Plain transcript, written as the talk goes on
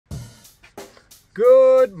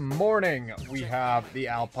Good morning. We have the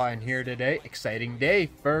Alpine here today. Exciting day.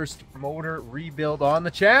 First motor rebuild on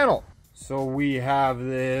the channel. So we have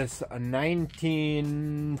this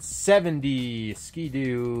 1970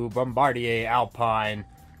 Ski-Doo Bombardier Alpine.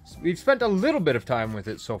 So we've spent a little bit of time with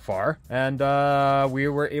it so far, and we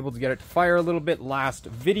were able to get it to fire a little bit last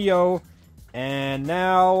video, and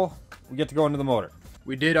now we get to go into the motor.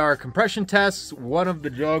 We did our compression tests. One of the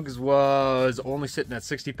jugs was only sitting at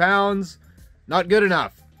 60 pounds. Not good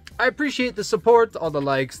enough. I appreciate the support, all the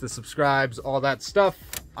likes, the subscribes, all that stuff.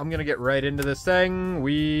 I'm gonna get right into this thing.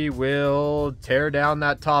 We will tear down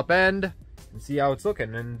that top end and see how it's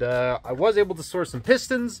looking. And I was able to source some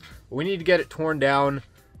pistons, but we need to get it torn down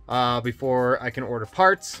before I can order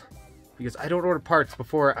parts, because I don't order parts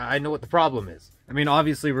before I know what the problem is. I mean,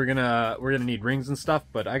 obviously we're gonna need rings and stuff,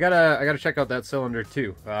 but I gotta check out that cylinder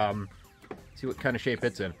too. See what kind of shape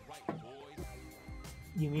it's in.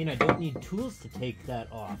 You mean I don't need tools to take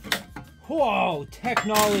that off? Whoa,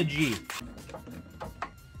 technology!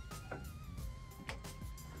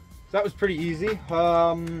 That was pretty easy.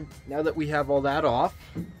 Now that we have all that off,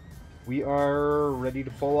 we are ready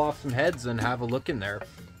to pull off some heads and have a look in there.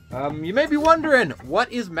 You may be wondering,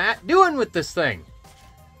 what is Matt doing with this thing?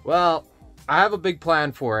 Well, I have a big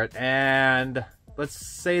plan for it, and let's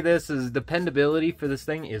say this is dependability for this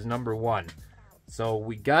thing is number one. So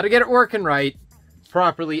we gotta get it working right,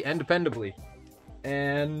 properly and dependably.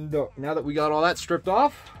 And now that we got all that stripped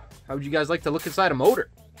off, how would you guys like to look inside a motor?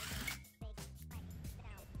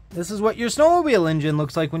 This is what your snowmobile engine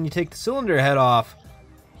looks like when you take the cylinder head off.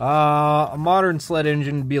 A modern sled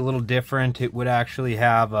engine would be a little different. It would actually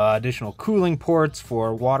have additional cooling ports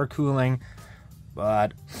for water cooling,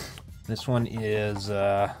 but this one is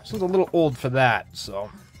a little old for that. So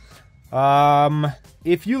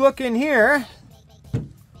if you look in here,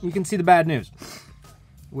 you can see the bad news,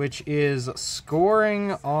 which is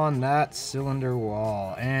scoring on that cylinder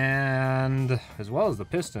wall, and as well as the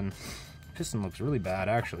piston. Piston looks really bad,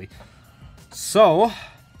 actually. So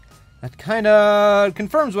that kind of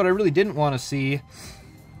confirms what I really didn't want to see,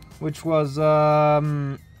 which was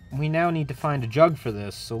we now need to find a jug for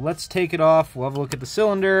this. So let's take it off. We'll have a look at the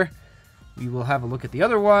cylinder. We will have a look at the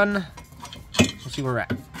other one. We'll see where we're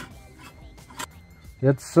at.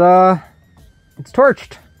 It's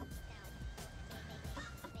torched.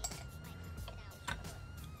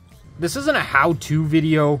 This isn't a how-to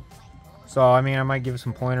video, so I mean I might give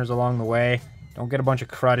some pointers along the way. Don't get a bunch of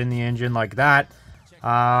crud in the engine like that.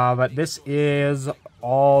 But this is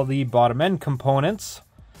all the bottom end components.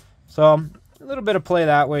 So a little bit of play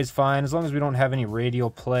that way is fine, as long as we don't have any radial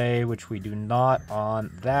play, which we do not on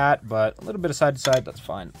that, but a little bit of side to side, that's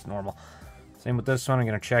fine, it's normal. Same with this one, I'm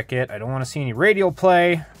gonna check it. I don't wanna see any radial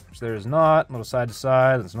play, which there is not. A little side to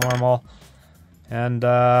side, that's normal. And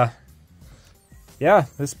yeah,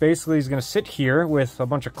 this basically is going to sit here with a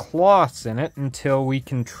bunch of cloths in it until we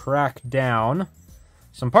can track down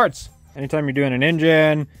some parts. Anytime you're doing an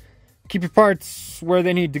engine, keep your parts where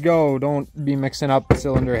they need to go. Don't be mixing up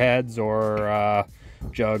cylinder heads or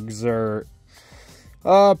jugs or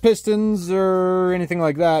pistons or anything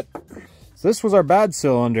like that. So this was our bad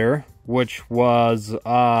cylinder, which was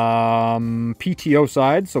PTO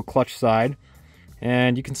side, so clutch side.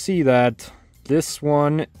 And you can see that this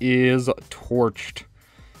one is torched.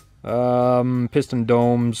 Piston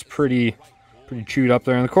dome's pretty chewed up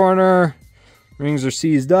there in the corner. Rings are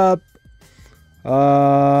seized up.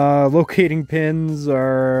 Locating pins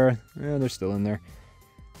are, yeah, they're still in there.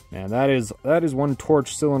 Man, that is one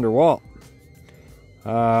torched cylinder wall.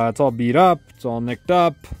 It's all beat up. It's all nicked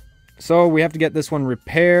up. So we have to get this one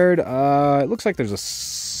repaired. It looks like there's a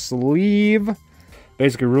sleeve.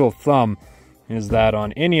 Basically, rule of thumb is that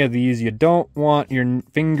on any of these, you don't want your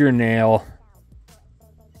fingernail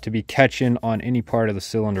to be catching on any part of the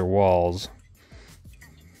cylinder walls.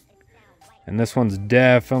 And this one's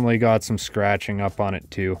definitely got some scratching up on it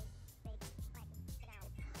too.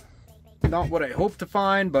 Not what I hoped to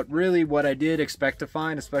find, but really what I did expect to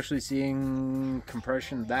find, especially seeing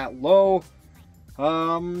compression that low.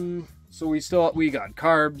 So we got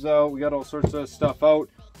carbs out, we got all sorts of stuff out.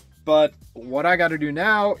 But what I got to do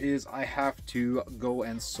now is I have to go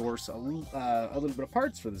and source a little bit of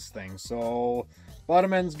parts for this thing. So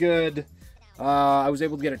bottom end's good. I was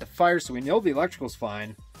able to get it to fire, so we know the electrical's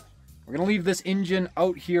fine. We're going to leave this engine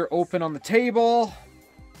out here open on the table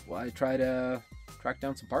while I try to track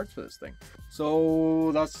down some parts for this thing.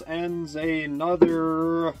 So that ends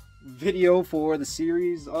another video for the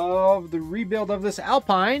series of the rebuild of this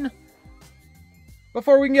Alpine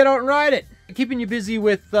before we can get out and ride it. Keeping you busy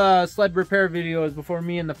with sled repair videos before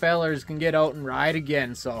me and the fellers can get out and ride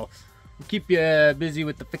again. So keep you busy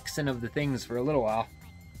with the fixing of the things for a little while.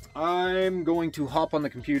 I'm going to hop on the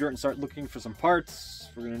computer and start looking for some parts.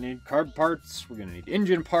 We're going to need carb parts. We're going to need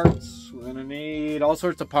engine parts. We're going to need all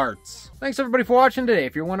sorts of parts. Thanks everybody for watching today.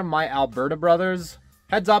 If you're one of my Alberta brothers,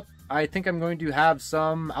 heads up. I think I'm going to have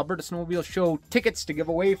some Alberta Snowmobile Show tickets to give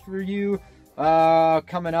away for you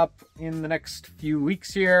coming up in the next few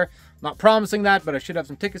weeks here. Not promising that, but I should have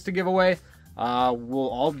some tickets to give away. We'll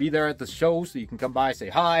all be there at the show, so you can come by, say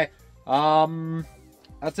hi.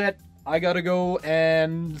 That's it. I gotta go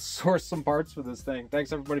and source some parts for this thing.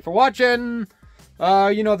 Thanks everybody for watching.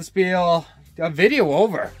 You know the spiel. A video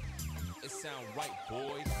over.